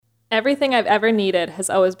Everything I've ever needed has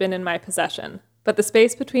always been in my possession, but the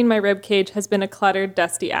space between my rib cage has been a cluttered,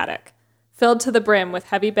 dusty attic, filled to the brim with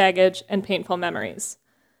heavy baggage and painful memories.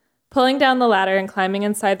 Pulling down the ladder and climbing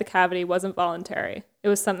inside the cavity wasn't voluntary. It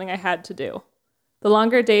was something I had to do. The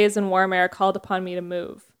longer days and warm air called upon me to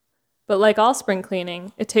move. But like all spring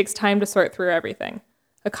cleaning, it takes time to sort through everything.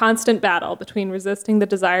 A constant battle between resisting the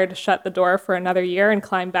desire to shut the door for another year and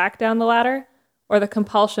climb back down the ladder, or the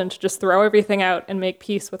compulsion to just throw everything out and make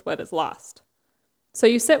peace with what is lost. So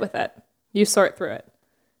you sit with it. You sort through it.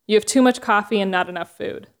 You have too much coffee and not enough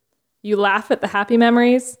food. You laugh at the happy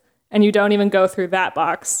memories, and you don't even go through that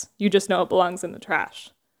box. You just know it belongs in the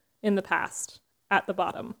trash, in the past, at the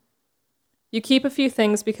bottom. You keep a few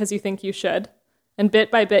things because you think you should, and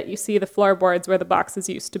bit by bit you see the floorboards where the boxes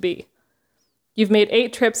used to be. You've made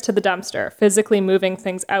 8 trips to the dumpster, physically moving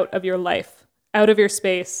things out of your life, out of your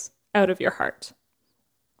space, out of your heart.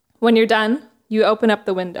 When you're done, you open up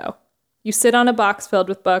the window. You sit on a box filled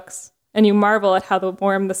with books, and you marvel at how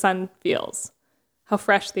warm the sun feels, how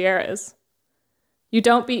fresh the air is. You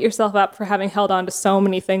don't beat yourself up for having held on to so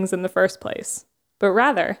many things in the first place, but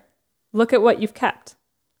rather, look at what you've kept,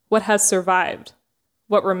 what has survived,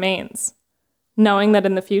 what remains, knowing that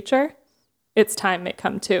in the future, its time may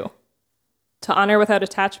come too. To honor without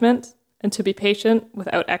attachment, and to be patient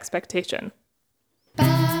without expectation.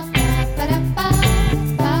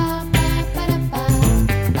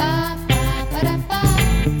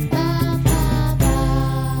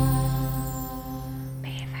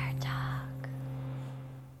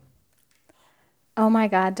 Oh my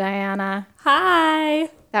God, Diana. Hi.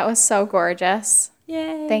 That was so gorgeous.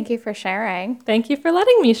 Yay. Thank you for sharing. Thank you for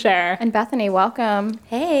letting me share. And Bethany, welcome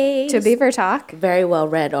Hey. to Beaver Talk. Very well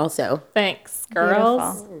read also. Thanks,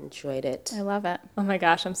 girls. Beautiful. Enjoyed it. I love it. Oh my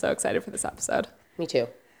gosh, I'm so excited for this episode. Me too.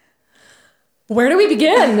 Where do we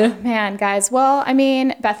begin? Man, guys. Well, I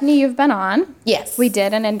mean, Bethany, you've been on. Yes. We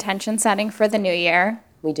did an intention setting for the new year.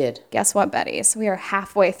 We did. Guess what, Betties? We are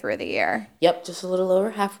halfway through the year. Yep, just a little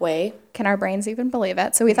over halfway. Can our brains even believe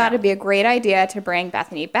it? So we thought it'd be a great idea to bring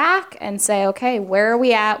Bethany back and say, okay, where are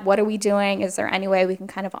we at? What are we doing? Is there any way we can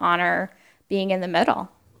kind of honor being in the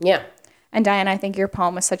middle? Yeah. And Diane, I think your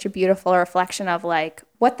poem was such a beautiful reflection of like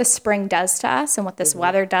what the spring does to us and what this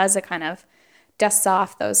weather does. It kind of dusts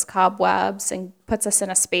off those cobwebs and puts us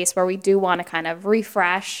in a space where we do want to kind of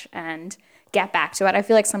refresh and get back to it. I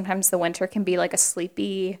feel like sometimes the winter can be like a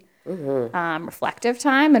sleepy, reflective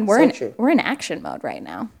time, and we're in action mode right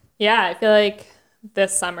now. Yeah, I feel like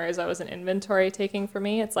this summer is always an inventory taking for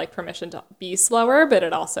me. It's like permission to be slower, but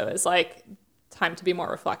it also is like time to be more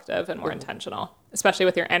reflective and more intentional, especially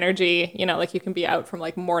with your energy. You know, like you can be out from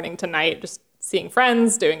like morning to night, just seeing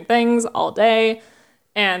friends, doing things all day.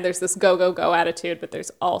 And there's this go, go, go attitude, but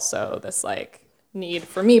there's also this like need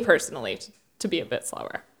for me personally to be a bit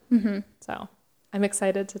slower. Mm-hmm. So I'm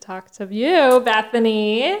excited to talk to you,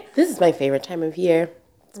 Bethany. This is my favorite time of year.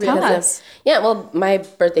 Tell us. Yeah, well, my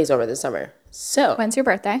birthday's over this summer. So, When's your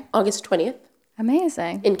birthday? August 20th,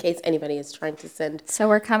 Amazing. in case anybody is trying to send. So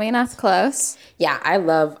we're coming up close. Yeah, I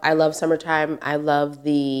love summertime. I love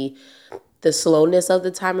the slowness of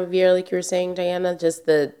the time of year, like you were saying, Diana. Just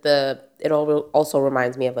it all also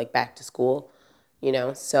reminds me of like back to school. You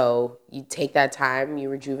know, so you take that time, you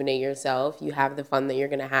rejuvenate yourself, you have the fun that you're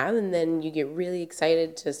going to have, and then you get really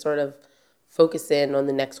excited to sort of focus in on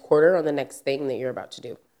the next quarter, on the next thing that you're about to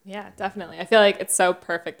do. Yeah, definitely. I feel like it's so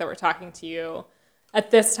perfect that we're talking to you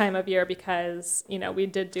at this time of year because, you know, we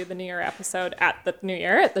did do the New Year episode at the New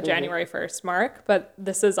Year, at the January 1st mark, but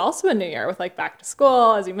this is also a new year with like back to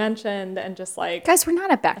school, as you mentioned, and just like Guys, we're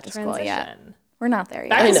not at back to school yet. transition. We're not there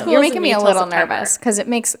Back yet. to school You're isn't making me a until little September. nervous because it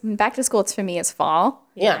makes back to school to me is fall.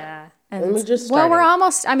 Yeah. And And we just well, we're started.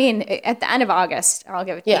 almost. I mean, at the end of August, I'll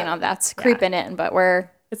give it. Yeah. You know, that's creeping in, but we're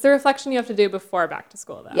It's the reflection you have to do before back to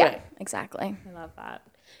school, though. Yeah. exactly. I love that.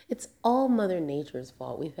 It's all Mother Nature's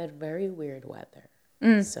fault. We've had very weird weather.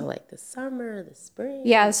 So like the summer, the spring.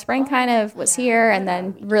 Yeah, the spring kind of was here, and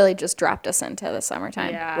then really just dropped us into the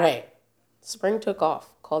summertime. Yeah. Right. Spring took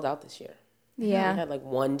off, called out this year. We Yeah, had like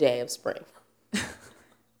one day of spring.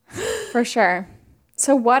 for sure.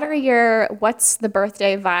 So, what's the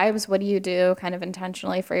birthday vibes? What do you do kind of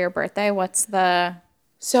intentionally for your birthday? What's the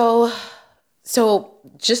So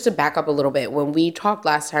just to back up a little bit, when we talked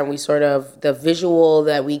last time, the visual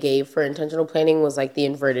that we gave for intentional planning was like the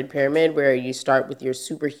inverted pyramid, where you start with your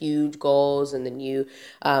super huge goals and then you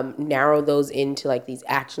narrow those into like these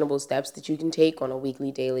actionable steps that you can take on a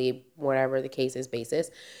weekly, daily, whatever the case is basis.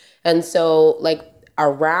 And so like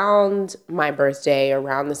around my birthday,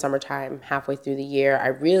 around the summertime, halfway through the year, I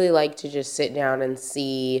really like to just sit down and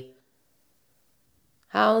see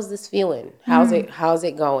how's this feeling? How's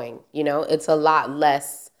it going? You know, it's a lot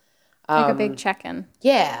less Like a big check-in.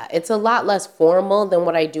 yeah, it's a lot less formal than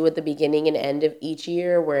what I do at the beginning and end of each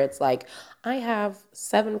year, where it's like, I have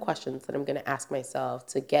 7 questions that I'm going to ask myself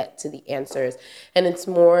to get to the answers. And it's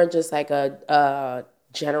more just like a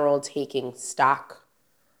general taking stock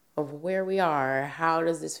of where we are. How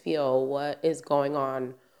does this feel? What is going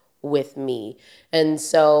on with me? And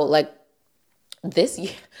so, like, this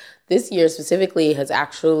year specifically has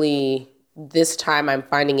actually, this time I'm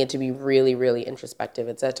finding it to be really, really introspective.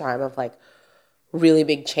 It's a time of like really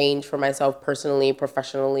big change for myself personally,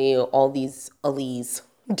 professionally, all these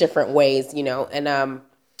different ways, you know. And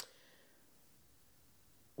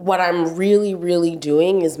what I'm really, really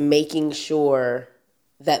doing is making sure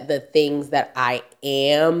that the things that I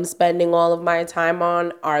am spending all of my time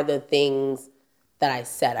on are the things that I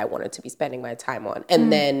said I wanted to be spending my time on.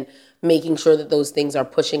 And then making sure that those things are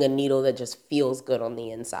pushing a needle that just feels good on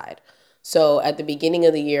the inside. So at the beginning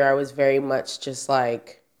of the year, I was very much just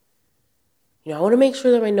like, you know, I want to make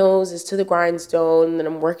sure that my nose is to the grindstone, and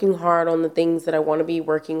I'm working hard on the things that I want to be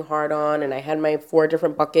working hard on. And I had my 4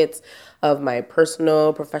 different buckets of my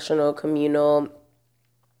personal, professional, communal,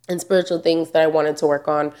 and spiritual things that I wanted to work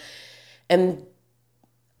on. And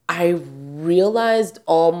I realized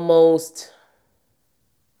almost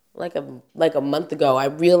like a month ago, I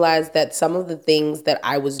realized that some of the things that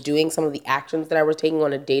I was doing, some of the actions that I was taking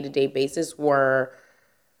on a day-to-day basis were,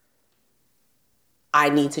 I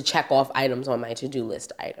need to check off items on my to-do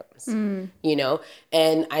list items, you know?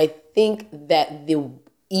 And I think that the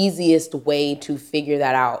easiest way to figure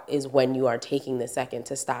that out is when you are taking the second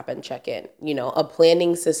to stop and check in. You know, a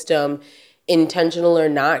planning system, intentional or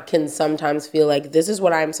not, can sometimes feel like, this is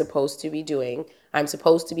what I'm supposed to be doing. I'm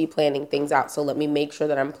supposed to be planning things out, so let me make sure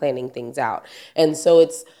that I'm planning things out. And so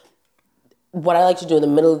it's what I like to do in the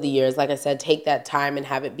middle of the year is, like I said, take that time and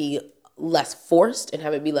have it be less forced and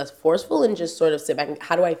have it be less forceful, and just sort of sit back and,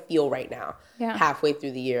 how do I feel right now? Yeah. Halfway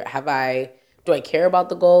through the year, do I care about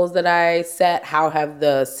the goals that I set? How have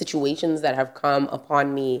the situations that have come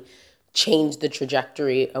upon me changed the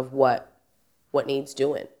trajectory of what needs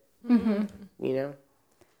doing? You know?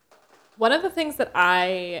 One of the things that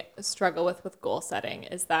I struggle with goal setting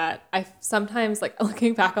is that I sometimes, like,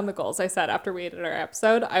 looking back on the goals I set after we did our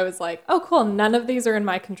episode, I was like, oh, cool, none of these are in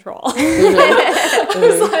my control. I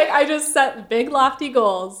was like, I just set big, lofty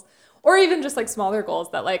goals, or even just like smaller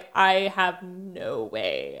goals that, like, I have no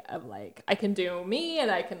way of, like, I can do me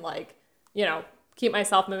and I can, like, you know, keep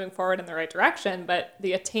myself moving forward in the right direction. But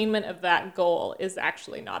the attainment of that goal is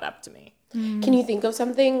actually not up to me. Can you think of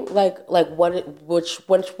something like which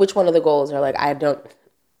one of the goals are like, I don't?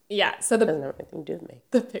 Yeah, so doesn't have anything to do with me.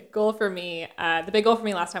 The big goal for me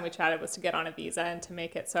last time we chatted was to get on a visa and to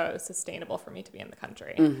make it so it was sustainable for me to be in the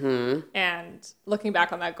country. And looking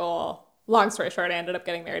back on that goal, long story short, I ended up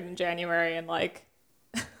getting married in January and, like,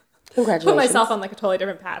 Congratulations. put myself on, like, a totally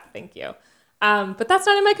different path. Thank you. But that's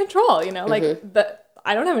not in my control, you know, like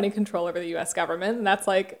I don't have any control over the U.S. government, and that's,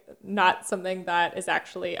 like, not something that is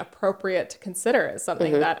actually appropriate to consider as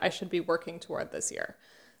something that I should be working toward this year.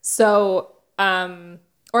 So,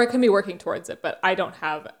 or I can be working towards it, but I don't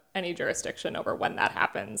have any jurisdiction over when that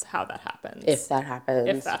happens, how that happens. If that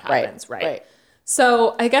happens. Right.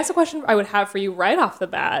 So I guess a question I would have for you right off the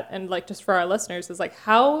bat, and, like, just for our listeners, is, like,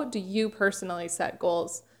 how do you personally set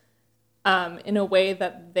goals in a way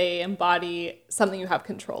that they embody something you have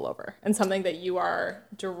control over and something that you are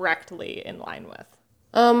directly in line with?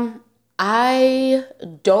 I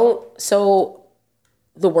don't. So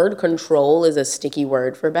the word control is a sticky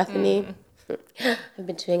word for Bethany. I've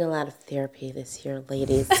been doing a lot of therapy this year,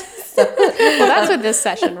 ladies. Well, that's what this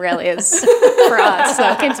session really is for us.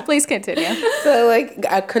 So please continue. So,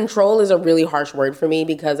 like, control is a really harsh word for me,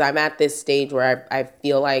 because I'm at this stage where I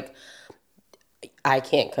feel like I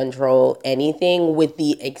can't control anything with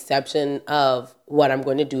the exception of what I'm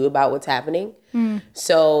going to do about what's happening.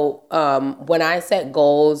 So when I set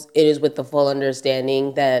goals, it is with the full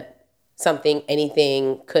understanding that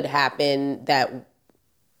anything could happen that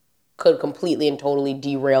could completely and totally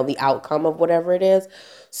derail the outcome of whatever it is.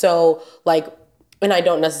 So, like, and I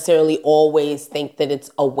don't necessarily always think that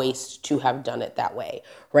it's a waste to have done it that way,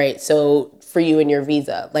 right? So for you and your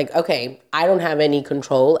visa, like, okay, I don't have any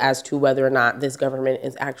control as to whether or not this government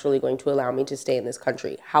is actually going to allow me to stay in this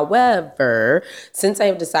country. However, since I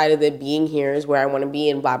have decided that being here is where I want to be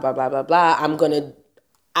and blah, blah, blah, blah, blah,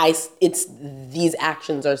 these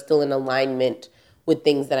actions are still in alignment with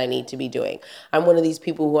things that I need to be doing. I'm one of these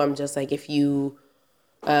people who I'm just like, if you're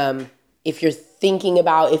thinking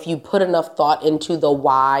about, if you put enough thought into the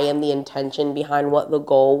why and the intention behind what the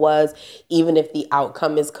goal was, even if the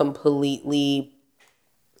outcome is completely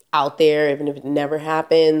out there, even if it never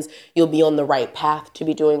happens. You'll be on the right path to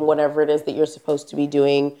be doing whatever it is that you're supposed to be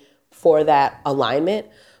doing for that alignment.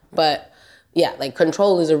 But yeah, like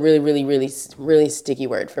control is a really, really, really, really sticky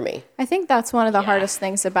word for me. I think that's one of the hardest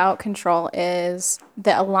things about control is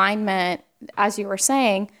the alignment, as you were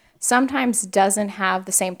saying, sometimes doesn't have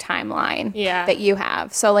the same timeline that you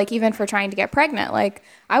have. So like even for trying to get pregnant, like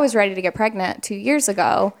I was ready to get pregnant 2 years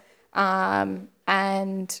ago.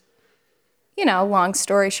 And, you know, long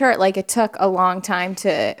story short, like it took a long time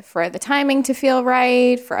for the timing to feel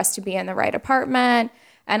right, for us to be in the right apartment.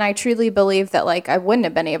 And I truly believe that like I wouldn't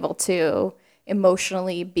have been able to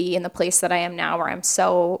emotionally be in the place that I am now where I'm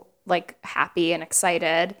so like happy and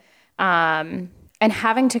excited. And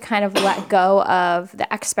having to kind of let go of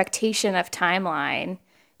the expectation of timeline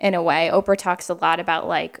in a way. Oprah talks a lot about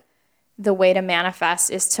like the way to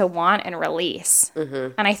manifest is to want and release.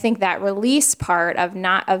 And I think that release part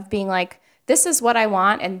of being like, this is what I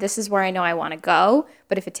want and this is where I know I want to go.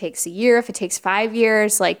 But if it takes a year, if it takes 5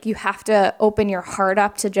 years, like you have to open your heart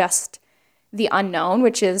up to just the unknown,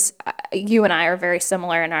 which is you and I are very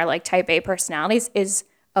similar in our like type A personalities, is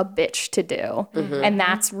a bitch to do. And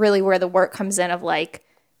that's really where the work comes in of like,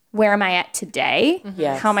 where am I at today?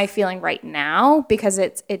 How am I feeling right now? Because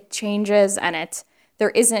it changes and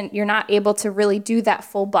you're not able to really do that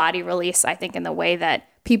full body release, I think, in the way that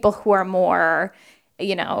people who are more,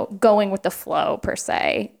 you know, going with the flow per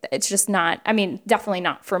se. It's just not, I mean, definitely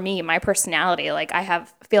not for me, my personality. Like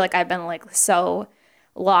feel like I've been like so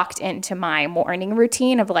locked into my morning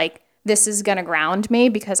routine of like, this is going to ground me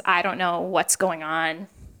because I don't know what's going on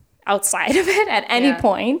outside of it at any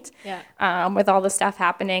point. With all the stuff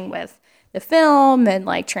happening with the film and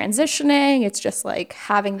like transitioning, it's just like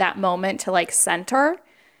having that moment to like center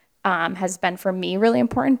has been for me really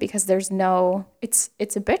important because it's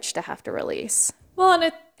a bitch to have to release.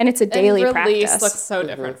 Well, and it's a daily release practice. Looks so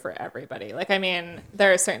different for everybody. Like, I mean,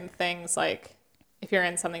 there are certain things like if you're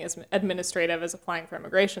in something as administrative as applying for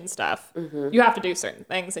immigration stuff, you have to do certain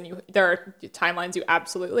things, and there are timelines you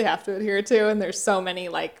absolutely have to adhere to, and there's so many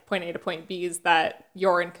like point A to point B's that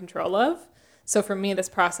you're in control of. So for me, this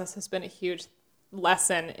process has been a huge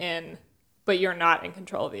lesson but you're not in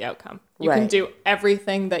control of the outcome. You can do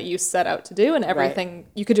everything that you set out to do, and everything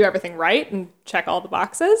you could do everything right and check all the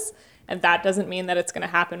boxes. And that doesn't mean that it's going to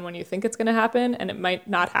happen when you think it's going to happen, and it might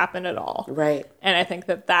not happen at all. Right. And I think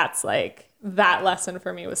that's like, that lesson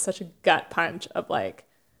for me was such a gut punch of like,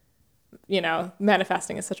 you know,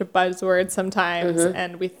 manifesting is such a buzzword sometimes,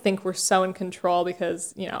 and we think we're so in control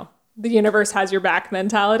because, you know, the universe has your back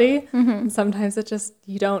mentality. And sometimes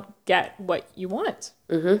you don't get what you want.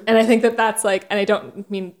 And I think that's like, and I don't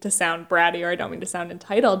mean to sound bratty or I don't mean to sound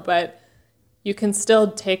entitled, but you can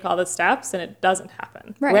still take all the steps and it doesn't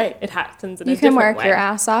happen. Right. It happens in a different way. You can work your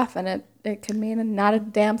ass off and it could mean not a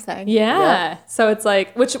damn thing. Yeah. So it's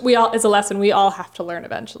like, which is a lesson we all have to learn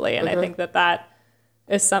eventually. And I think that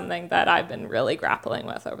is something that I've been really grappling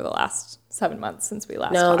with over the last 7 months since we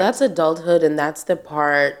last talked. That's adulthood, and that's the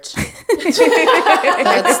part. That's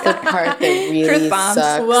the part that really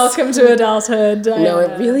sucks. Welcome to adulthood. No,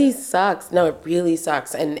 it really sucks.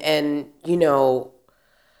 And you know,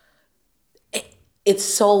 it's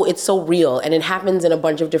so real, and it happens in a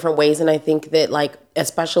bunch of different ways. And I think that like,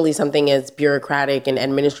 especially something as bureaucratic and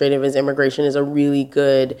administrative as immigration is a really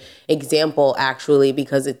good example, actually,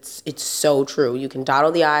 because it's so true. You can dot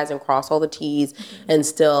all the I's and cross all the T's and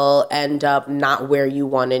still end up not where you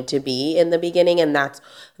wanted to be in the beginning. And that's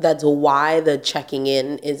why the checking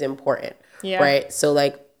in is important. Right. So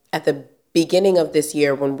like at the beginning of this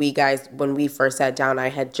year, when we first sat down, I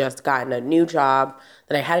had just gotten a new job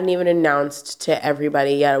that I hadn't even announced to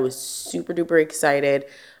everybody yet. I was super duper excited.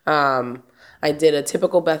 I did a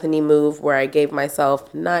typical Bethany move where I gave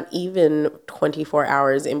myself not even 24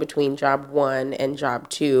 hours in between job 1 and job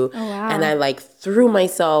 2. Oh, wow. And I like threw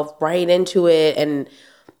myself right into it, and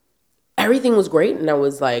everything was great. And I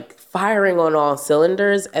was like firing on all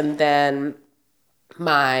cylinders. And then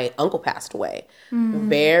my uncle passed away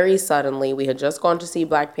very suddenly. We had just gone to see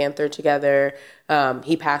Black Panther together.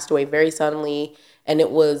 He passed away very suddenly, and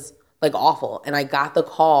it was like awful. And I got the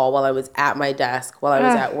call while I was at my desk, while I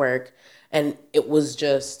was at work, and it was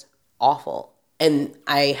just awful. And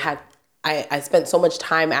I spent so much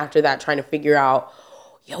time after that trying to figure out,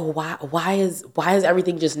 why is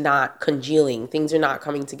everything just not congealing? Things are not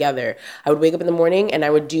coming together. I would wake up in the morning and I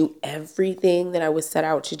would do everything that I was set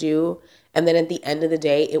out to do. And then at the end of the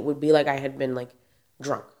day, it would be like I had been like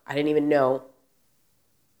drunk. I didn't even know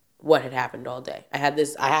what had happened all day. I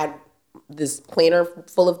had planner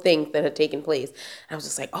full of things that had taken place. And I was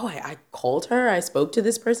just like, oh, I called her. I spoke to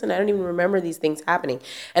this person. I don't even remember these things happening.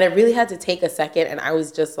 And I really had to take a second. And I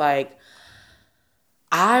was just like,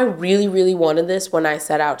 I really, really wanted this when I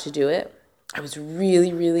set out to do it. I was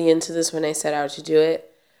really, really into this when I set out to do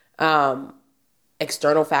it.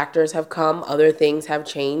 External factors have come. Other things have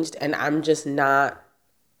changed. And I'm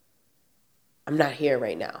not here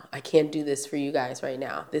right now. I can't do this for you guys right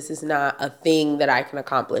now. This is not a thing that I can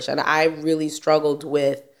accomplish. And I really struggled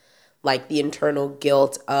with like the internal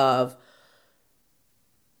guilt of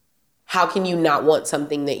how can you not want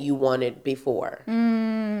something that you wanted before?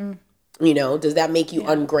 You know, does that make you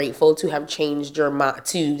ungrateful to have changed your mind,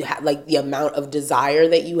 like the amount of desire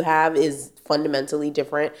that you have is fundamentally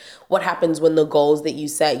different? What happens when the goals that you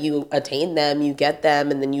set, you attain them, you get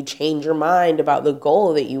them, and then you change your mind about the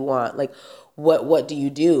goal that you want? Like, what do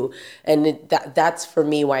you do? And that's for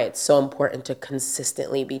me why it's so important to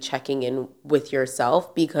consistently be checking in with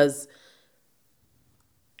yourself, because,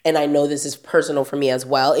 and I know this is personal for me as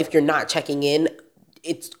well, if you're not checking in,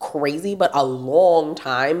 it's crazy, but a long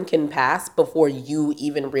time can pass before you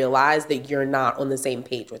even realize that you're not on the same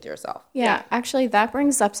page with yourself. Yeah, actually, that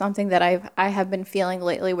brings up something that I have been feeling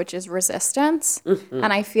lately, which is resistance.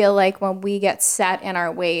 And I feel like when we get set in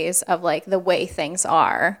our ways of like the way things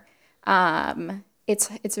are,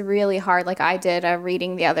 it's really hard. Like I did a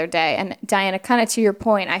reading the other day, and Diana, kind of to your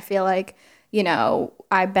point, I feel like, you know,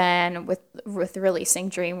 I've been with releasing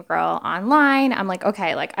Dream Girl online. I'm like,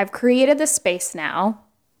 okay, like I've created the space now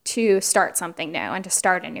to start something new and to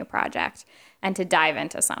start a new project and to dive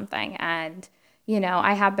into something. And, you know,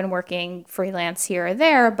 I have been working freelance here or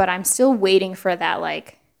there, but I'm still waiting for that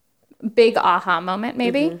like big aha moment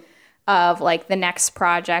maybe of like the next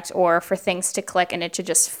project, or for things to click and it to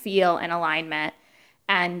just feel in alignment.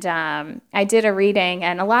 And I did a reading,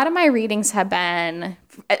 and a lot of my readings have been,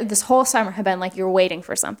 this whole summer have been like, you're waiting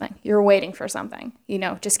for something. You're waiting for something. You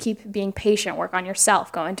know, just keep being patient, work on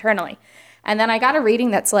yourself, go internally. And then I got a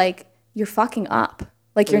reading that's like, you're fucking up.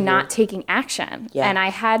 Like you're not taking action. Yeah. And I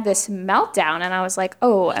had this meltdown, and I was like,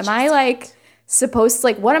 oh, am I like supposed to,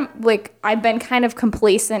 like, what am, like, I've been kind of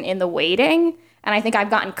complacent in the waiting. And I think I've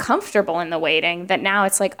gotten comfortable in the waiting that now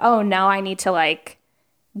it's like, oh, no, I need to like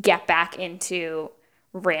get back into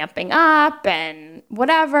ramping up and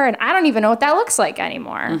whatever. And I don't even know what that looks like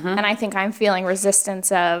anymore. And I think I'm feeling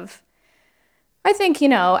resistance of, I think, you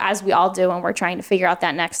know, as we all do when we're trying to figure out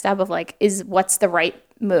that next step of like, what's the right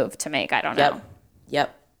move to make? I don't know.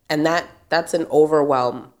 Yep. And that's an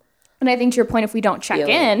overwhelm. And I think to your point, if we don't check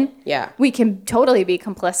in, we can totally be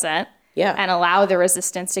complicit and allow the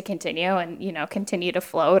resistance to continue and, you know, continue to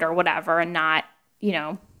float or whatever, and not, you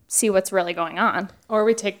know, see what's really going on. Or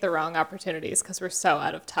we take the wrong opportunities because we're so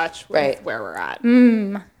out of touch with where we're at.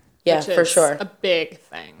 Yeah, for sure. A big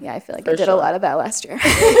thing. Yeah, I feel like I did a lot of that last year.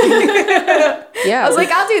 Yeah. I was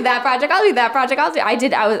like, I'll do that project. I'll do that project.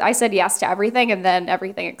 I said yes to everything, and then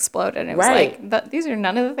everything exploded. And it was like, these are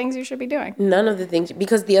none of the things you should be doing. None of the things,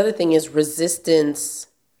 because the other thing is resistance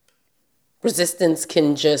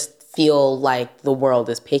can just feel like the world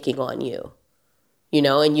is picking on you. You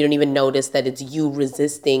know, and you don't even notice that it's you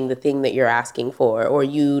resisting the thing that you're asking for, or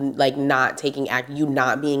you like not taking you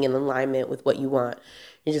not being in alignment with what you want.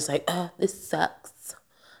 You're just like, this sucks.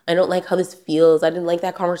 I don't like how this feels. I didn't like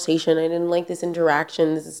that conversation. I didn't like this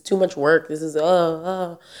interaction. This is too much work. This is,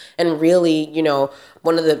 And really, you know,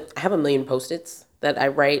 I have 1 million Post-its that I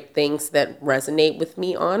write things that resonate with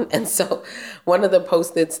me on. And so one of the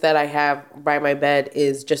Post-its that I have by my bed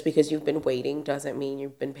is, just because you've been waiting doesn't mean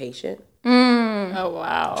you've been patient. Oh,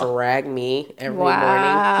 wow. Drag me every morning.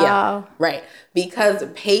 Yeah, right. Because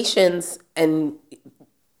patience and,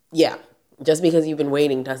 just because you've been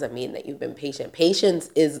waiting doesn't mean that you've been patient. Patience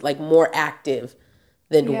is like more active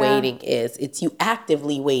than waiting is. It's you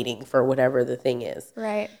actively waiting for whatever the thing is.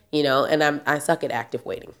 Right. You know, and I suck at active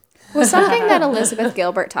waiting. Well, something that Elizabeth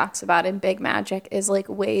Gilbert talks about in Big Magic is like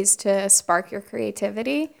ways to spark your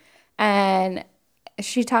creativity. And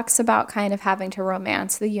she talks about kind of having to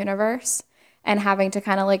romance the universe and having to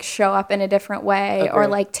kind of like show up in a different way or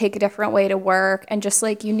like take a different way to work, and just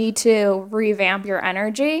like you need to revamp your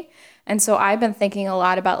energy. And so I've been thinking a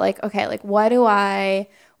lot about like, okay, like where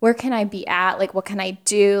can I be at? Like, what can I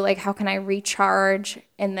do? Like, how can I recharge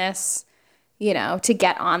in this, you know, to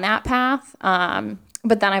get on that path?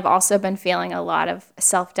 But then I've also been feeling a lot of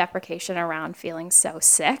self-deprecation around feeling so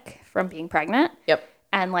sick from being pregnant. Yep.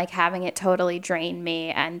 And like having it totally drain me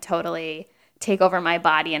and totally take over my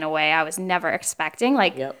body in a way I was never expecting.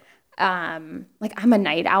 Like, like I'm a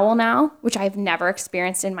night owl now, which I've never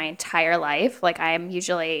experienced in my entire life. Like I am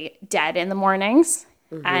usually dead in the mornings.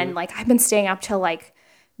 And like I've been staying up till like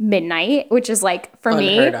midnight, which is like, for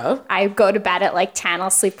Unheard me, of. I go to bed at like 10, I'll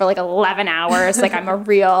sleep for like 11 hours. Like I'm a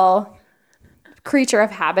real creature of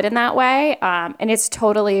habit in that way. And it's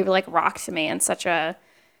totally like rocked me in such a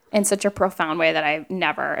profound way that I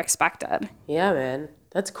never expected. Yeah, man.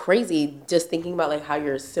 That's crazy. Just thinking about like how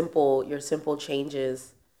your simple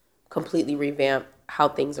changes completely revamp how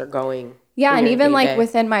things are going. Yeah, and even like day-to-day.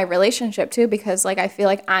 within my relationship too, because like I feel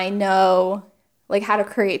like I know like how to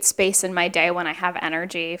create space in my day when I have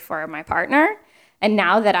energy for my partner. And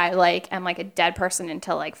now that I like am like a dead person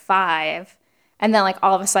until like 5, and then like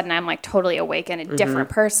all of a sudden I'm like totally awake and a different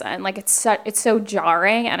person. Like it's so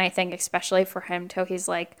jarring, and I think especially for him too, he's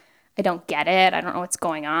like, I don't get it. I don't know what's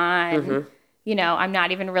going on. You know, I'm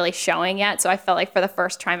not even really showing yet. So I felt like for the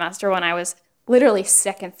first trimester when I was literally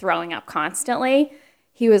sick and throwing up constantly,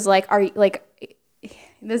 he was like, are you like,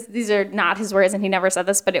 these are not his words and he never said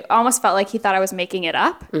this, but it almost felt like he thought I was making it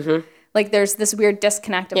up. Like there's this weird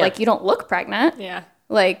disconnect of like, you don't look pregnant. Yeah.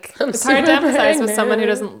 Like, It's hard to empathize with someone who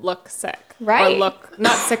doesn't look sick. Right. Or look,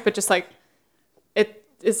 not sick, but just like, it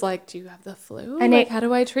is like, do you have the flu? And like, it- how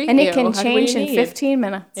do I treat and you? it can What do change we in need? 15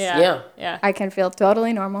 minutes. Yeah. Yeah. Yeah. I can feel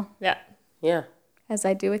totally normal, Yeah. Yeah. as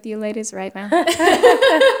I do with you ladies right now.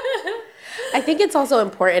 I think it's also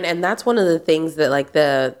important, and that's one of the things that like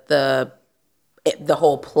the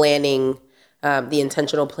whole planning, the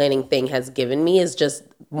intentional planning thing has given me is just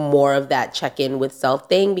more of that check-in with self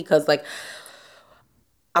thing, because like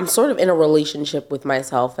I'm sort of in a relationship with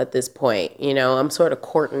myself at this point, you know, I'm sort of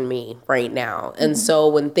courting me right now. And so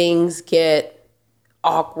when things get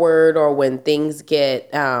awkward or when things get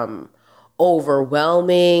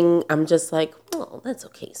overwhelming, I'm just like, oh, that's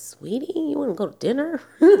okay, sweetie. You want to go to dinner?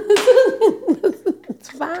 It's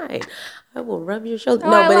fine. I will rub your shoulder.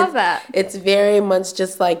 I love that. It's very much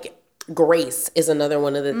just like grace is another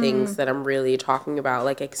one of the things that I'm really talking about,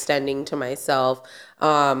 like extending to myself.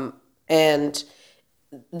 And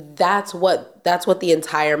that's what the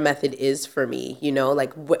entire method is for me, you know,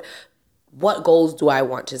 like what goals do I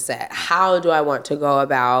want to set? How do I want to go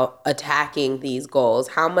about attacking these goals?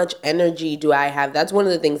 How much energy do I have? That's one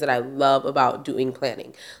of the things that I love about doing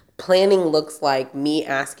planning. Planning looks like me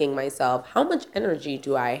asking myself, how much energy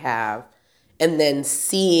do I have? And then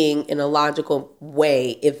seeing in a logical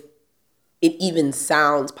way if it even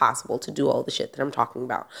sounds possible to do all the shit that I'm talking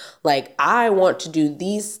about. Like, I want to do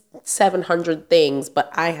these 700 things, but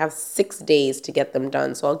I have 6 days to get them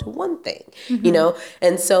done. So I'll do one thing, you know?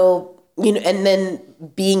 And so, you know, and then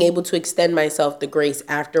being able to extend myself the grace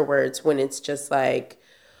afterwards when it's just like,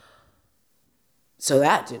 so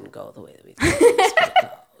that didn't go the way that we thought it was going to go.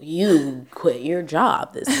 You quit your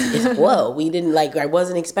job. This is, whoa, we didn't like, I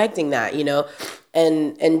wasn't expecting that, you know?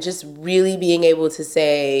 And just really being able to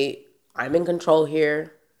say, I'm in control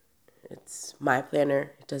here. It's my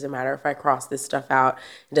planner. It doesn't matter if I cross this stuff out.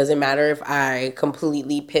 It doesn't matter if I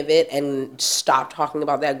completely pivot and stop talking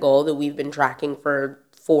about that goal that we've been tracking for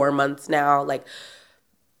 4 months now. Like,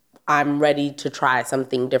 I'm ready to try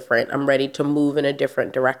something different. I'm ready to move in a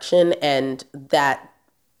different direction. And that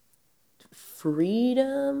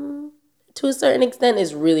freedom, to a certain extent,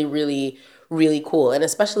 is really, really, really cool. And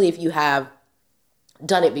especially if you have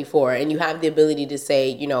done it before and you have the ability to say,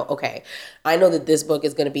 you know, okay, I know that this book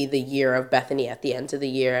is going to be the year of Bethany at the end of the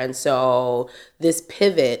year. And so this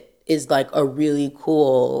pivot is like a really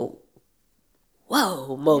cool,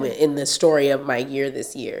 whoa moment in the story of my year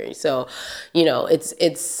this year. So, you know,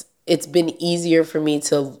 it's been easier for me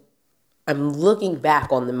to, I'm looking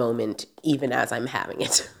back on the moment even as I'm having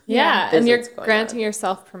it. Yeah. There's And you're what's going granting on.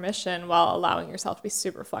 yourself permission while allowing yourself to be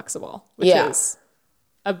super flexible, which Yeah. is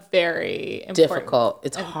a very important Difficult.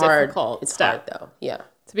 It's and hard. difficult It's step. hard though. Yeah.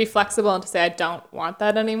 To be flexible and to say I don't want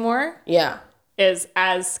that anymore Yeah. is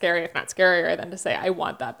as scary, if not scarier, than to say I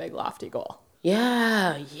want that big lofty goal.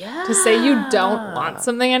 Yeah. Yeah. To say you don't want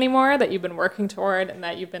something anymore that you've been working toward and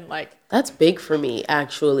that you've been like, That's big for me,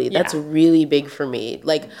 actually. That's Yeah. really big for me.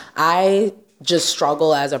 Like, I just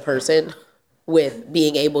struggle as a person with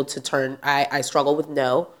being able to turn, I struggle with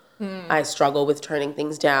no. I struggle with turning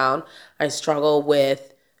things down. I struggle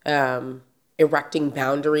with erecting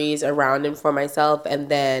boundaries around and for myself. And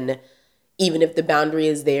then even if the boundary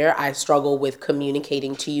is there, I struggle with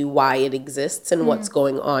communicating to you why it exists and what's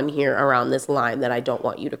going on here around this line that I don't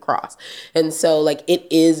want you to cross. And so, like, it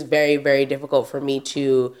is very, very difficult for me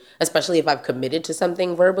to, especially if I've committed to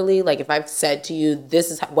something verbally, like if I've said to you, this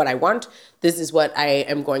is what I want, this is what I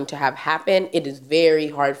am going to have happen, it is very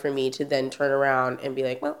hard for me to then turn around and be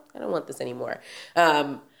like, well, I don't want this anymore.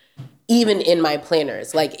 Even in my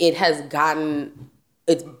planners, like, it has gotten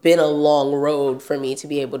it's been a long road for me to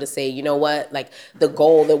be able to say, you know what, like the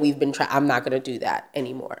goal that we've been trying, I'm not going to do that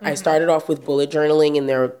anymore. I started off with bullet journaling, and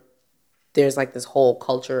there's like this whole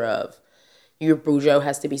culture of your bujo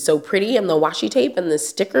has to be so pretty, and the washi tape and the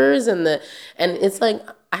stickers and it's like,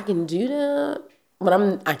 I can do that,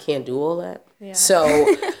 but I can't do all that. Yeah. So,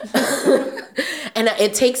 and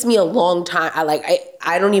it takes me a long time.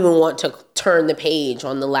 I don't even want to turn the page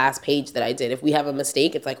on the last page that I did. If we have a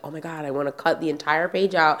mistake, it's like, oh my God, I want to cut the entire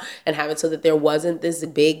page out and have it so that there wasn't this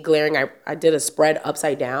big glaring. I did a spread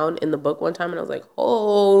upside down in the book one time, and I was like,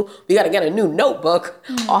 oh, we got to get a new notebook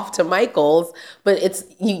off to Michael's. But it's,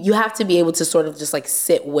 you have to be able to sort of just like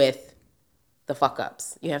sit with the fuck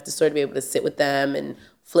ups. You have to sort of be able to sit with them and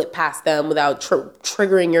flip past them without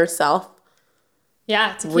triggering yourself.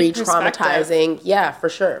 Yeah, to keep re-traumatizing. Yeah, for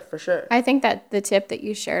sure. I think that the tip that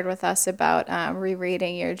you shared with us about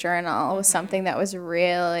rereading your journal was something that was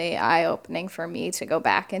really eye-opening for me to go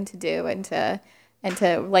back and to do, and to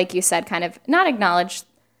like you said, kind of not acknowledge,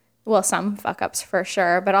 well, some fuck-ups for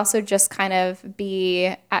sure, but also just kind of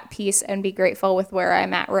be at peace and be grateful with where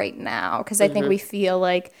I'm at right now. Because I think we feel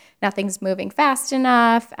like nothing's moving fast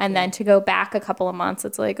enough. And then to go back a couple of months,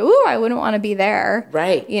 it's like, ooh, I wouldn't want to be there.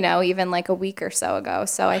 Right. You know, even like a week or so ago.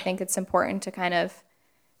 So I think it's important to kind of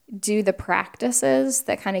do the practices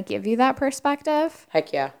that kind of give you that perspective.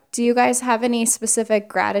 Heck yeah. Do you guys have any specific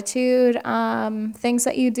gratitude things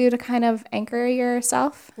that you do to kind of anchor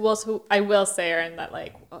yourself? Well, so I will say, Erin, that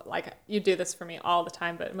like you do this for me all the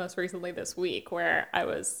time, but most recently this week where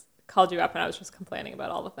called you up and I was just complaining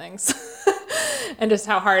about all the things and just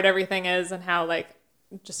how hard everything is and how like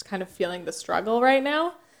just kind of feeling the struggle right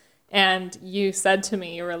now. And you said to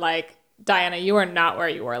me, you were like, Diana, you are not where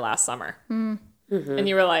you were last summer. Mm-hmm. And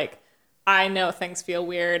you were like, I know things feel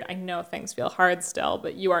weird. I know things feel hard still,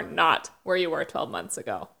 but you are not where you were 12 months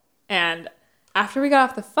ago. And after we got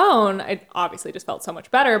off the phone, I obviously just felt so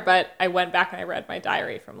much better, but I went back and I read my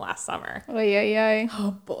diary from last summer.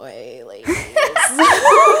 Oh boy, ladies.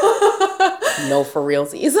 No, for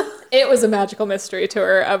realsies. It was a magical mystery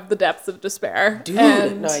tour of the depths of despair. Dude,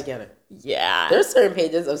 no, I get it. Yeah. There's certain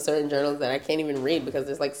pages of certain journals that I can't even read because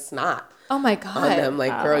there's like snot. Oh my God. On them.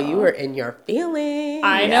 Like, girl, you were in your feelings.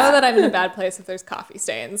 I know that I'm in a bad place if there's coffee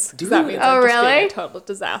stains. Dude. That means I'm just being a total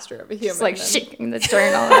disaster of a human. Just like shaking the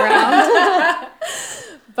journal around.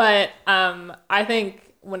 But I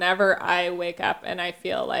think whenever I wake up and I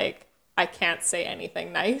feel like I can't say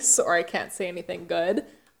anything nice or I can't say anything good,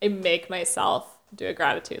 I make myself do a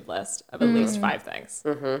gratitude list of at least 5 things.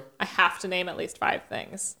 Mm-hmm. I have to name at least 5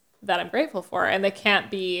 things that I'm grateful for, and they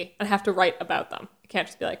can't be, I have to write about them. It can't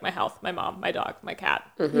just be like my health, my mom, my dog, my cat.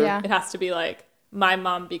 Mm-hmm. Yeah. It has to be like my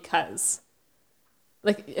mom because,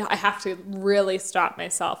 like, I have to really stop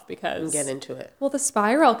myself because. Get into it. Well, the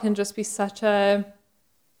spiral can just be such a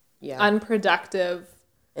unproductive.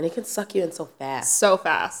 And it can suck you in so fast. So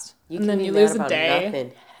fast. And then you lose a day.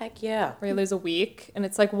 Nothing. Heck yeah. Or you lose a week, and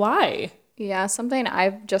it's like, why? Yeah, something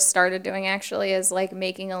I've just started doing actually is like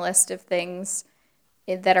making a list of things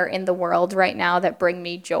that are in the world right now that bring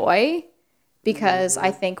me joy, because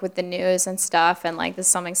I think with the news and stuff, and like this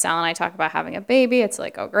is something Sal and I talk about, having a baby, it's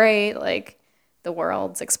like, oh great, like the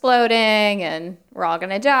world's exploding and we're all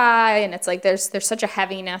gonna die, and it's like there's such a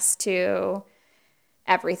heaviness to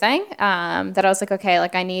everything that I was like, okay,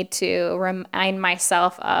 like I need to remind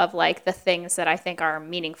myself of like the things that I think are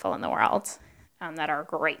meaningful in the world, that are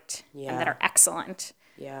great and that are excellent.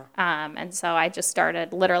 Yeah. And so I just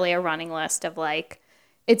started literally a running list of like,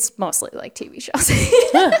 it's mostly like TV shows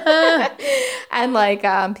and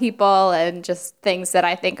like people and just things that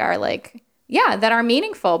I think are like, that are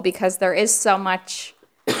meaningful, because there is so much,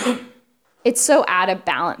 it's so out of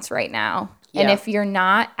balance right now. Yeah. And if you're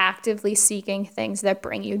not actively seeking things that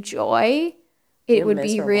bring you joy, it would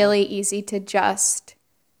be really easy to just,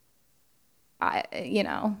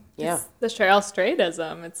 It's the Cheryl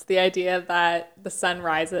Strayedism. It's the idea that the sun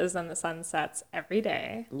rises and the sun sets every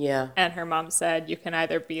day. Yeah. And her mom said, you can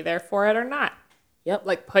either be there for it or not. Yep.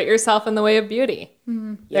 Like, put yourself in the way of beauty.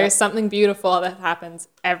 Mm-hmm. Yep. There's something beautiful that happens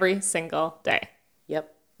every single day.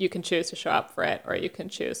 Yep. You can choose to show up for it, or you can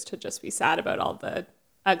choose to just be sad about all the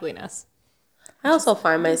ugliness. I also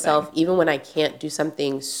find myself, even when I can't do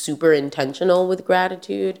something super intentional with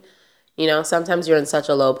gratitude, you know, sometimes you're in such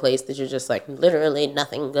a low place that you're just like, literally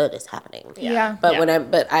nothing good is happening. Yeah.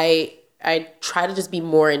 But I try to just be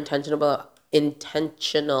more intentional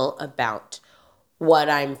about what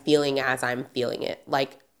I'm feeling as I'm feeling it.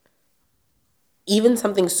 Like, even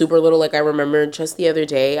something super little, like I remember just the other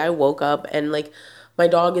day, I woke up and like my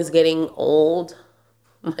dog is getting old.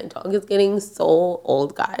 My dog is getting so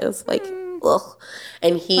old, guys. Like, ugh.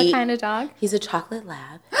 And What kind of dog? he's a chocolate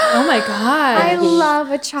lab. Oh my God. I love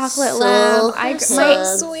a chocolate lab.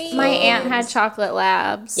 so sweet. My aunt had chocolate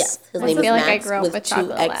labs. Yes, his I name is feel like I Max grew up with with 2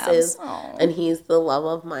 chocolate X's, labs. and he's the love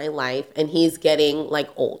of my life. And he's getting like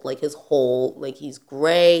old, like his whole, like he's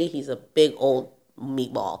gray. He's a big old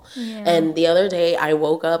meatball. And the other day I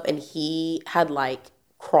woke up and he had like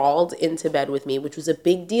crawled into bed with me, which was a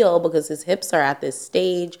big deal because his hips are at this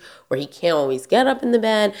stage where he can't always get up in the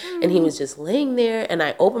bed. And he was just laying there, and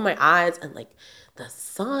I opened my eyes and like the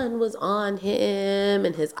sun was on him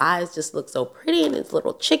and his eyes just looked so pretty and his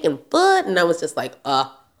little chicken foot. And I was just like,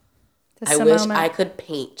 I wish I could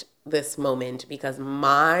paint this moment because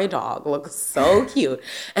my dog looks so cute.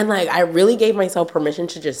 And like I really gave myself permission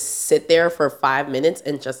to just sit there for 5 minutes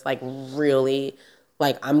and just like really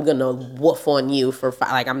like I'm gonna woof on you for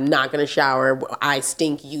like I'm not gonna shower. I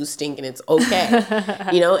stink, you stink, and it's okay.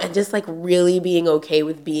 And just like really being okay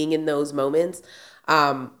with being in those moments.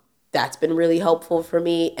 That's been really helpful for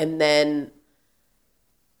me. And then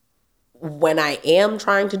when I am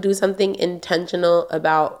trying to do something intentional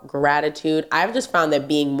about gratitude, I've just found that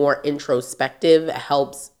being more introspective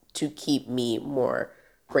helps to keep me more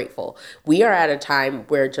grateful. We are at a time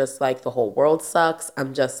where just like the whole world sucks.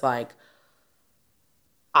 I'm just like,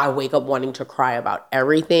 I wake up wanting to cry about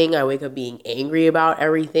everything. I wake up being angry about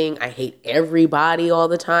everything. I hate everybody all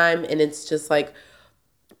the time. And it's just like,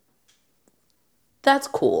 that's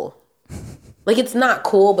cool. Like, it's not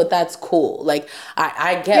cool, but that's cool. Like,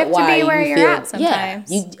 I get you have why to be where you you're at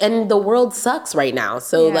sometimes. Yeah, and the world sucks right now.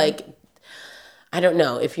 So, like, I don't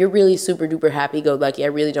know. If you're really super duper happy-go-lucky, I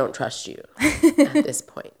really don't trust you at this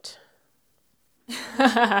point.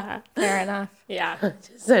 Fair enough. Yeah. I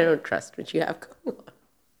don't trust what you have going on.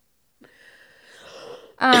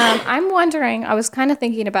 I'm wondering, I was kind of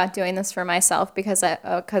thinking about doing this for myself because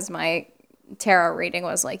my tarot reading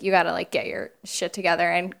was like, you got to like get your shit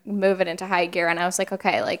together and move it into high gear. And I was like,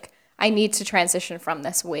 okay, like I need to transition from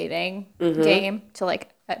this waiting game to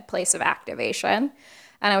like a place of activation.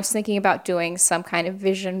 And I was thinking about doing some kind of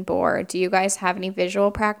vision board. Do you guys have any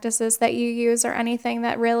visual practices that you use or anything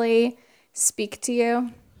that really speak to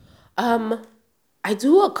you? I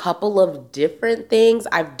do a couple of different things.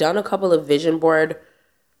 I've done a couple of vision board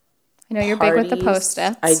I know you're big with the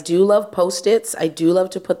Post-its. I do love Post-its. I do love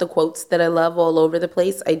to put the quotes that I love all over the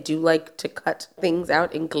place. I do like to cut things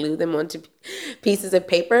out and glue them onto pieces of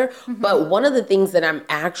paper. Mm-hmm. But one of the things that I'm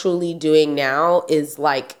actually doing now is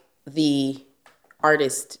like the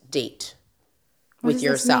artist date with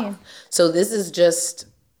yourself. So this is just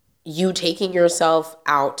you taking yourself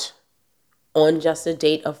out on just a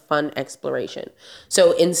date of fun exploration.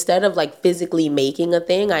 So instead of like physically making a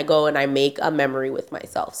thing, I go and I make a memory with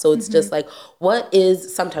myself. So it's just like,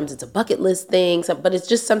 sometimes it's a bucket list thing, but it's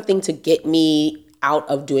just something to get me out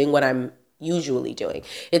of doing what I'm usually doing.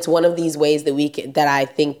 It's one of these ways that I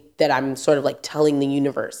think that I'm sort of like telling the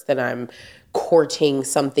universe that I'm courting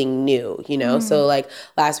something new, So like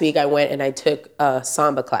last week I went and I took a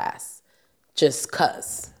samba class just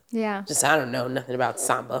 'cause. Yeah. Just, I don't know nothing about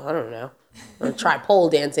samba. I don't know. I'm going to try pole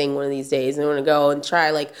dancing one of these days. And I'm going to go and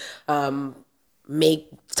try like make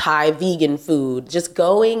Thai vegan food. Just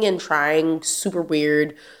going and trying super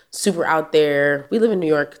weird, super out there. We live in New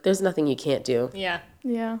York. There's nothing you can't do. Yeah.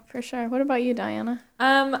 Yeah, for sure. What about you, Diana?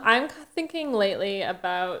 I'm thinking lately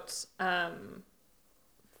about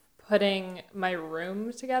putting my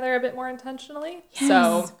room together a bit more intentionally. Yes.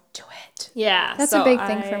 So do it. Yeah. That's a big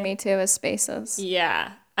thing for me too, is spaces.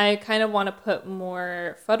 Yeah. I kind of want to put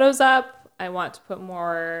more photos up. I want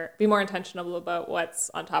to be more intentional about what's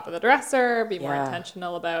on top of the dresser, be more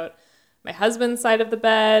intentional about my husband's side of the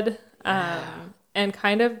bed, and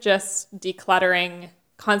kind of just decluttering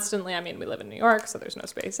constantly. I mean, we live in New York, so there's no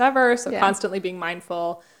space ever. So constantly being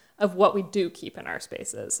mindful of what we do keep in our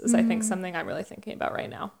spaces is, I think, something I'm really thinking about right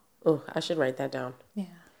now. Oh, I should write that down. Yeah.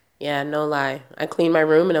 Yeah, no lie. I cleaned my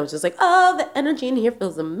room and I was just like, oh, the energy in here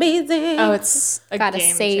feels amazing. Oh, it's a Gotta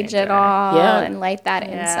game sage changer. it all and light that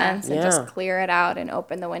Yeah. incense and just clear it out and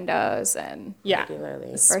open the windows and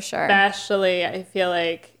Regularly. for sure. Especially, I feel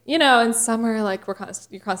like, in summer, like you're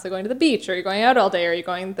constantly going to the beach, or you're going out all day, or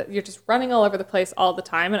you're just running all over the place all the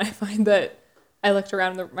time. And I find that I looked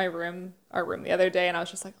around our room the other day, and I was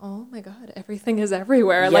just like, oh my God, everything is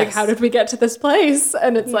everywhere. Yes. Like, how did we get to this place?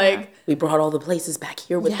 And it's like, we brought all the places back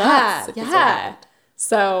here with us. Yeah.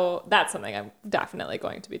 So that's something I'm definitely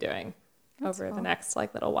going to be doing over the next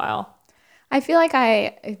little while. I feel like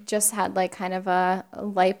I just had like kind of a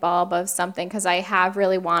light bulb of something, because I have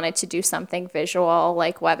really wanted to do something visual,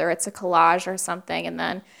 like whether it's a collage or something. And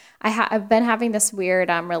then I've been having this weird,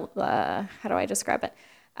 how do I describe it?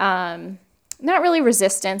 not really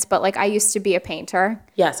resistance, but like I used to be a painter.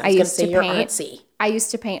 Yes, I was going to say you're artsy. I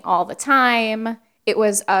used to paint all the time. It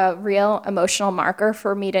was a real emotional marker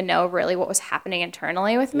for me to know really what was happening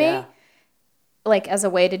internally with me. Yeah. Like as a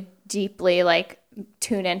way to deeply like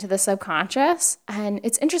tune into the subconscious. And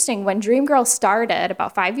it's interesting, when Dreamgirl started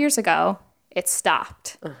about 5 years ago, it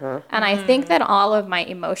stopped. And I think that all of my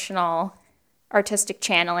emotional artistic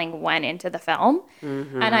channeling went into the film.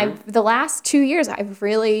 And the last 2 years, I've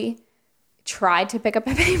really tried to pick up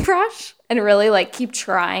a paintbrush and really like keep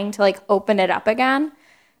trying to like open it up again.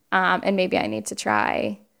 And maybe I need to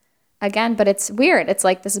try again, but it's weird. It's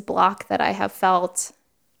like this block that I have felt,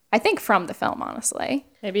 I think, from the film, honestly.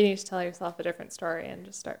 Maybe you need to tell yourself a different story and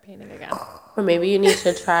just start painting again. Or maybe you need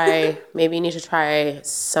to try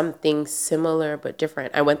something similar but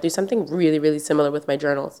different. I went through something really, really similar with my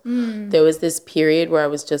journals. There was this period where I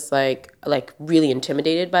was just like really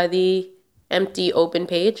intimidated by the empty open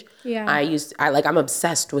page. Yeah. I'm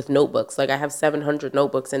obsessed with notebooks. Like I have 700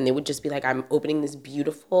 notebooks, and they would just be like, I'm opening this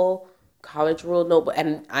beautiful college ruled notebook,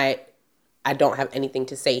 and I don't have anything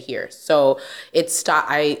to say here. So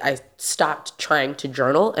I stopped trying to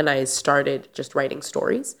journal, and I started just writing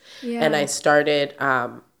stories. Yeah. And I started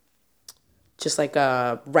just like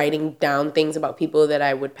writing down things about people that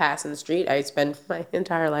I would pass in the street. I spent my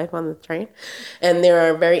entire life on the train, and there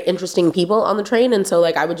are very interesting people on the train. And so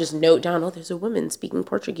like I would just note down, oh, there's a woman speaking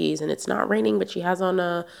Portuguese, and it's not raining, but she has on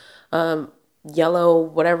a yellow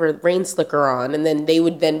whatever rain slicker on. And then they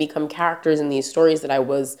would then become characters in these stories that I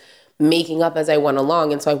was making up as I went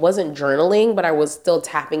along. And so I wasn't journaling, but I was still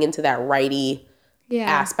tapping into that writey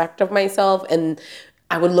aspect of myself. And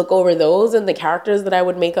I would look over those, and the characters that I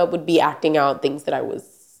would make up would be acting out things that I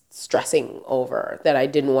was stressing over that I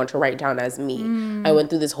didn't want to write down as me. I went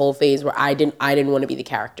through this whole phase where I didn't want to be the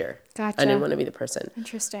character. Gotcha. I didn't want to be the person.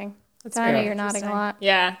 Interesting. That's Diana, very you're nodding a lot.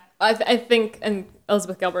 Yeah. I think, and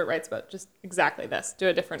Elizabeth Gilbert writes about just exactly this. Do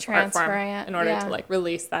a different art form Transfer it, in order yeah. to like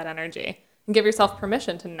release that energy and give yourself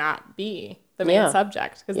permission to not be the main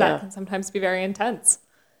subject, because that can sometimes be very intense.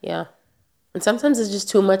 Yeah. And sometimes it's just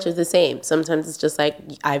too much of the same. Sometimes it's just like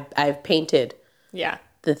I've painted Yeah.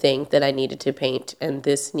 the thing that I needed to paint, and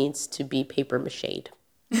this needs to be paper mached.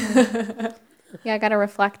 Yeah, I got to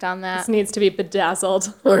reflect on that. This needs to be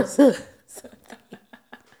bedazzled. Or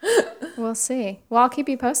We'll see. Well, I'll keep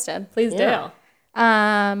you posted. Please Yeah. do.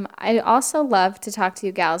 I also love to talk to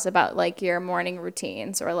you gals about like your morning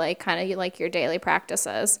routines or like kind of like your daily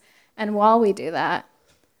practices. And while we do that,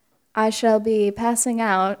 I shall be passing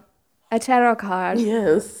out a tarot card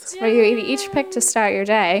yes. for you to each pick to start your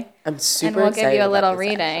day. I'm super And we'll excited give you a about little this,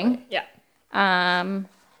 reading. Yeah. I'm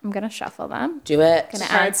going to shuffle them. Do it. Gonna add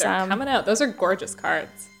Cards are some. coming out. Those are gorgeous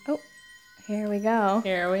cards. Oh, here we go.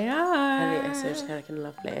 Here we are.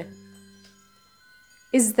 Lovely.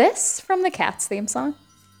 Is this from the Cats theme song?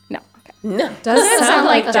 No. Okay. No. Does Does it sound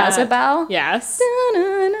like that. Jezebel? Yes.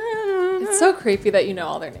 Da-na-na-na. It's so creepy that you know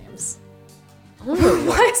all their names,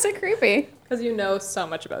 Why is it creepy? because you know so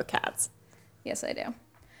much about cats. Yes, I do.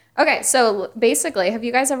 Okay, so basically, have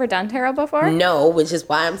you guys ever done tarot before? No, which is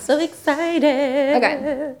why I'm so excited.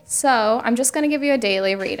 Okay, so I'm just going to give you a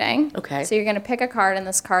daily reading. Okay. So you're going to pick a card, and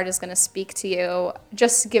this card is going to speak to you,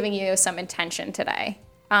 just giving you some intention today.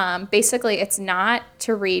 Basically, it's not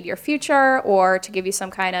to read your future or to give you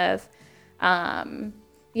some kind of,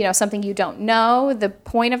 something you don't know. The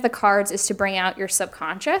point of the cards is to bring out your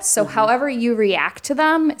subconscious. So however you react to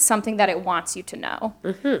them, it's something that it wants you to know.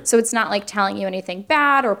 So it's not like telling you anything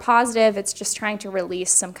bad or positive. It's just trying to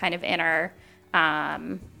release some kind of inner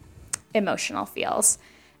emotional feels.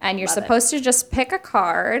 And you're supposed to just pick a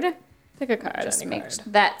card. Pick a card. Just Any make card.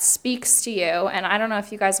 that speaks to you. And I don't know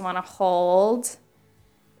if you guys want to hold.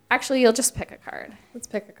 Actually, you'll just pick a card. Let's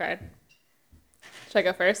pick a card. Should I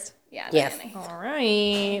go first? Yeah. Yes. Danny. All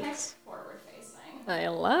right. Forward facing. I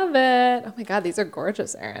love it. Oh my God, these are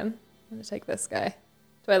gorgeous, Erin. I'm going to take this guy.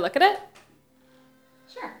 Do I look at it?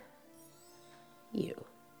 Sure. You.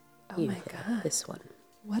 Oh my God. This one.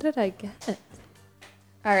 What did I get?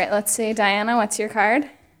 All right, let's see. Diana, what's your card?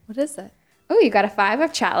 What is it? Oh, you got a 5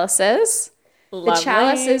 of chalices. Lovely. The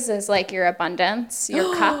chalices is like your abundance,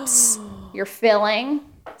 your cups, your filling.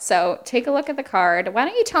 So take a look at the card. Why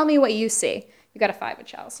don't you tell me what you see? You got a 5 of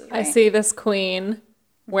chalices, right? I see this queen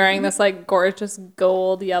wearing this like gorgeous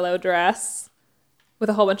gold yellow dress with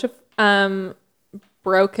a whole bunch of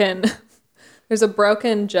broken there's a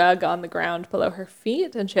broken jug on the ground below her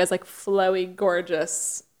feet, and she has like flowy,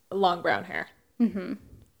 gorgeous long brown hair.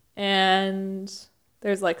 And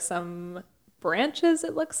there's like some branches,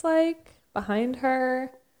 it looks like, behind her.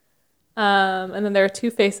 And then there are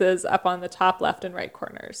two faces up on the top left and right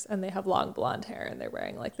corners, and they have long blonde hair, and they're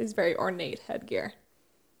wearing like these very ornate headgear.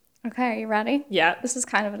 Okay, are you ready? Yeah. This is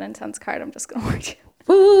kind of an intense card. I'm just going to warn you.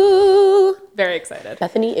 Woo! Very excited.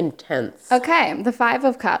 Bethany intense. Okay, the Five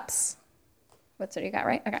of Cups. What's it you got,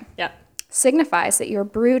 right? Okay. Yeah. Signifies that you're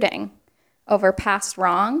brooding over past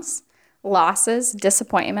wrongs, losses,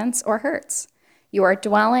 disappointments, or hurts. You are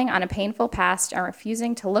dwelling on a painful past and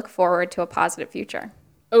refusing to look forward to a positive future.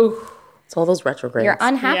 Oh, It's all those retrogrades. Your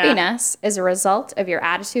unhappiness is a result of your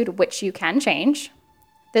attitude, which you can change.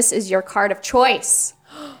 This is your card of choice.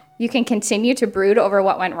 You can continue to brood over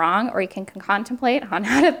what went wrong, or you can contemplate on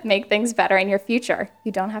how to make things better in your future.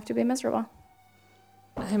 You don't have to be miserable.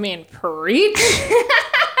 I mean, preach.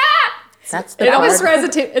 That's the card.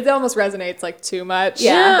 It almost resonates like too much.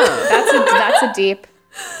 Yeah, that's a deep.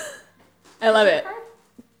 I love it.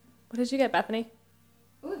 What did you get, Bethany?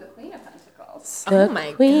 Ooh, the Queen of Pentacles. Oh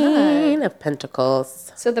my Queen of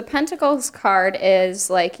Pentacles. So the Pentacles card is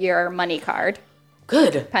like your money card.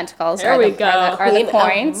 Good. Pentacles There are, we the, go. are the Queen of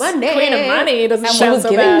coins. money. Queen of money doesn't She sound was so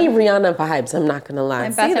giving bad. me Rihanna vibes. I'm not gonna lie.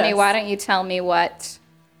 And Bethany, this. why don't you tell me what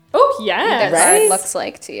Oh, the yes. Right? card looks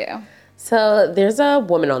like to you? So there's a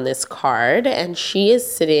woman on this card, and she is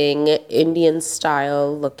sitting Indian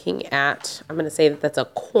style, looking at. I'm gonna say that that's a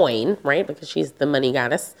coin, right? Because she's the money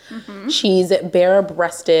goddess. She's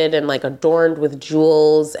bare-breasted and like adorned with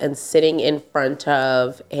jewels, and sitting in front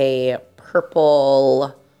of a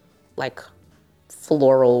purple, like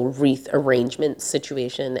floral wreath arrangement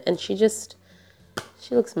situation, and she looks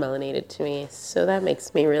melanated to me, so that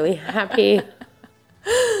makes me really happy.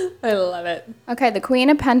 I love it. Okay, the Queen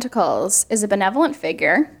of Pentacles is a benevolent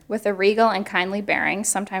figure with a regal and kindly bearing,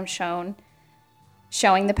 sometimes showing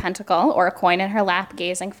the pentacle or a coin in her lap,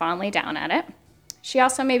 gazing fondly down at it. She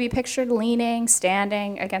also may be pictured leaning,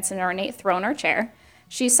 standing against an ornate throne or chair.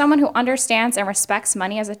 She's someone who understands and respects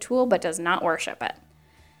money as a tool but does not worship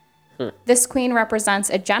it. This queen represents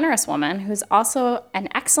a generous woman who's also an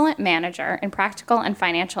excellent manager in practical and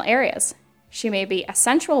financial areas. She may be a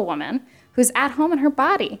sensual woman who's at home in her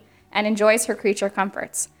body and enjoys her creature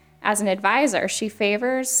comforts. As an advisor, she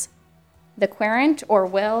favors the querent or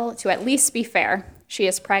will to at least be fair. She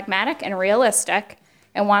is pragmatic and realistic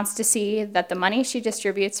and wants to see that the money she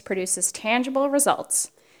distributes produces tangible results.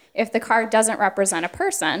 If the card doesn't represent a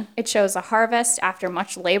person, it shows a harvest after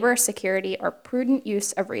much labor, security, or prudent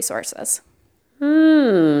use of resources.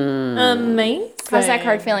 Amazing. How's that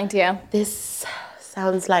card feeling to you? This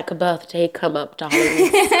sounds like a birthday come up,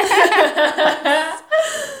 darling.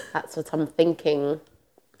 That's what I'm thinking.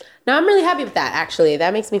 No, I'm really happy with that, actually.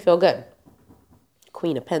 That makes me feel good.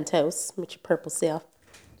 Queen of Pentos with your purple self.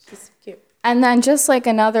 She's cute. And then just like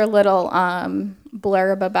another little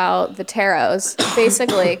blurb about the tarots,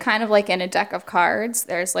 basically kind of like in a deck of cards,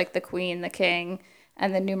 there's like the queen, the king,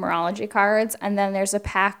 and the numerology cards. And then there's a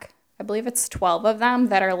pack, I believe it's 12 of them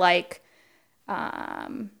that are like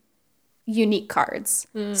unique cards.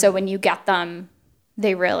 So when you get them,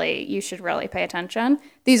 you should really pay attention.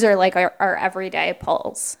 These are like our everyday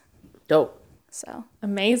pulls. Dope. So,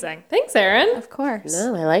 Amazing. Thanks, Erin. of course.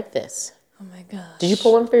 No, I like this. Oh my gosh. Did you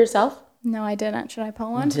pull one for yourself? No, I didn't. Should I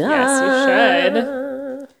pull one? Yes, you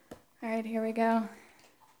should. All right, here we go.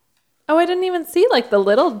 Oh, I didn't even see like the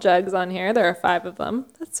little jugs on here. There are 5 of them.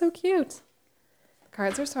 That's so cute. The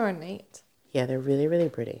cards are so ornate. Yeah, they're really, really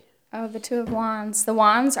pretty. Oh, the Two of Wands. The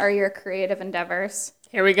wands are your creative endeavors.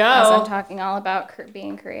 Here we As I'm go. talking all about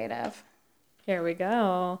being creative. Here we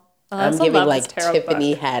go. Oh, I'm also giving love like this tarot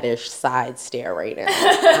Tiffany book. Haddish side stare right now.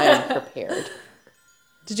 I am prepared.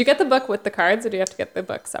 Did you get the book with the cards, or do you have to get the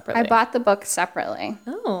book separately? I bought the book separately.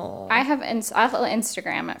 Oh. I'll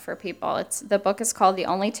Instagram it for people. The book is called The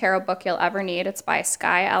Only Tarot Book You'll Ever Need. It's by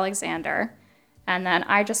Sky Alexander. And then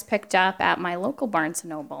I just picked up at my local Barnes &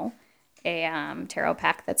 Noble a tarot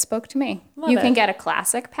pack that spoke to me. Love You can it. get a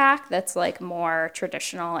classic pack that's like more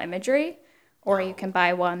traditional imagery, or you can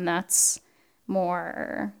buy one that's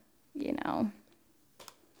more,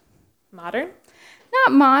 Modern?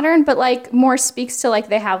 not modern, but like more speaks to like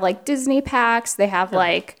they have like Disney packs. They have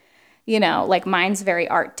like, like mine's very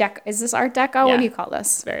art deco. Is this art deco? What Yeah. do you call this?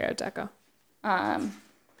 It's very Art Deco.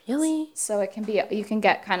 Really? So it can be, you can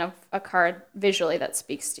get kind of a card visually that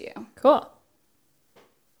speaks to you. Cool.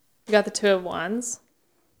 You got the 2 of Wands.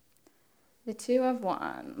 The Two of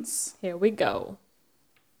Wands. Here we go.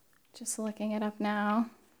 Just looking it up now.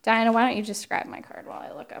 Diana, why don't you describe my card while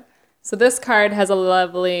I look up? So this card has a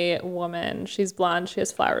lovely woman. She's blonde. She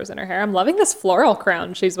has flowers in her hair. I'm loving this floral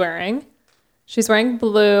crown she's wearing. She's wearing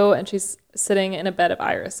blue, and she's sitting in a bed of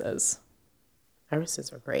irises.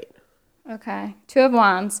 Irises are great. Okay. Two of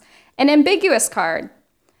Wands. An ambiguous card.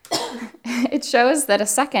 It shows that a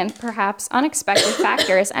second, perhaps unexpected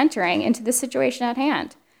factor is entering into the situation at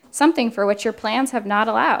hand, something for which your plans have not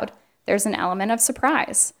allowed. There's an element of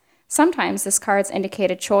surprise. Sometimes this card's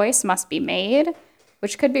indicated choice must be made,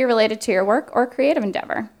 which could be related to your work or creative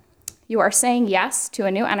endeavor. You are saying yes to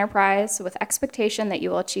a new enterprise with expectation that you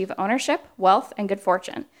will achieve ownership, wealth, and good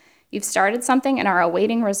fortune. You've started something and are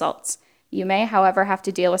awaiting results. You may, however, have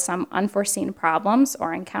to deal with some unforeseen problems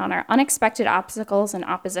or encounter unexpected obstacles and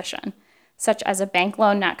opposition, such as a bank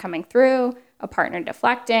loan not coming through, a partner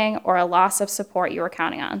deflecting, or a loss of support you were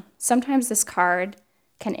counting on. Sometimes this card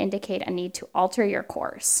can indicate a need to alter your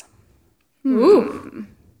course. Ooh.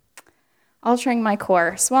 Altering my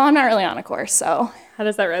course. Well, I'm not really on a course, so. How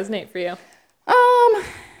does that resonate for you?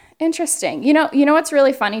 Interesting. You know what's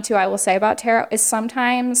really funny too, I will say about tarot, is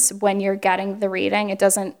sometimes when you're getting the reading, it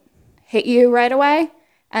doesn't hit you right away.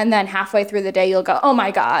 And then halfway through the day, you'll go, oh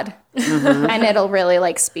my God. And it'll really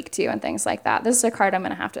like speak to you and things like that. This is a card I'm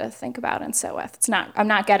going to have to think about and sit with. I'm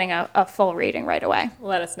not getting a full reading right away.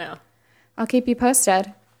 Let us know. I'll keep you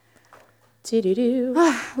posted. Do-do-do.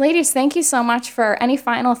 Ladies, thank you so much. For any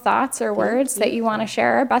final thoughts or words that you want to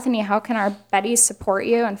share. Bethany, how can our Betties support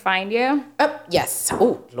you and find you? Yes.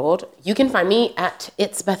 Oh, Lord. You can find me at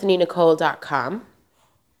itsbethanynicole.com.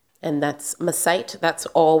 And that's my site. That's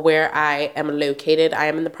all where I am located. I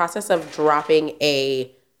am in the process of dropping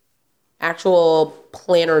a actual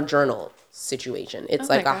planner journal situation. It's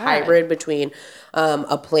like a hybrid between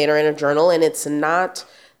a planner and a journal. And it's not...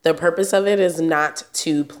 The purpose of it is not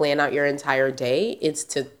to plan out your entire day. It's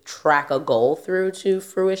to track a goal through to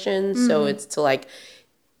fruition. Mm-hmm. So it's to like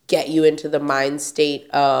get you into the mind state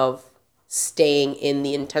of staying in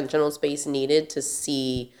the intentional space needed to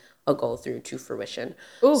see a goal through to fruition.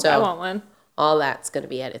 Ooh, so I want one. All that's going to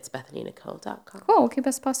be at itsbethanynicole.com. Cool. Keep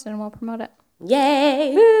us posted and we'll promote it.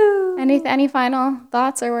 Yay! Woo. Any final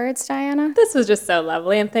thoughts or words, Diana? This was just so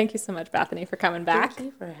lovely, and thank you so much, Bethany, for coming back.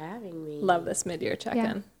 Thank you for having me. Love this mid-year check-in.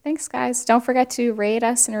 Yeah. Thanks, guys. Don't forget to rate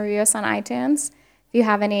us and review us on iTunes. If you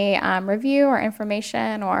have any review or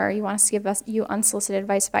information, or you want us to give us unsolicited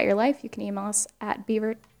advice about your life, you can email us at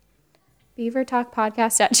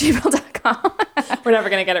beavertalkpodcast@gmail.com. We're never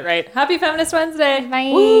going to get it right. Happy Feminist Wednesday.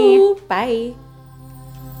 Bye. Woo, bye.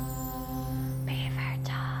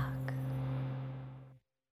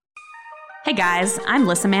 Hey guys, I'm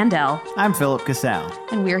Lissa Mandel. I'm Philip Casal.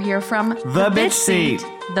 And we're here from The Bitch Seat,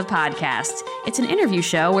 the podcast. It's an interview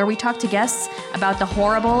show where we talk to guests about the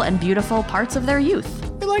horrible and beautiful parts of their youth.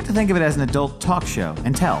 We like to think of it as an adult talk show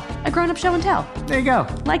and tell. A grown-up show and tell. There you go.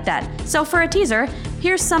 Like that. So for a teaser,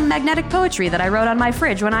 here's some magnetic poetry that I wrote on my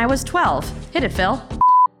fridge when I was 12. Hit it, Phil.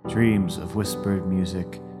 Dreams of whispered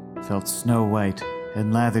music felt snow white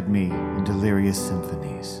and lathered me in delirious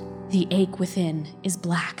symphonies. The ache within is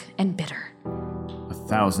black and bitter.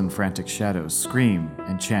 1,000 frantic shadows scream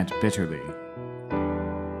and chant bitterly.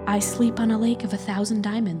 I sleep on a lake of 1,000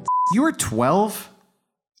 diamonds. You were 12?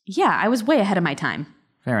 Yeah, I was way ahead of my time.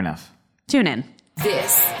 Fair enough. Tune in.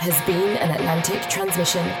 This has been an Atlantic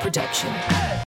Transmission production.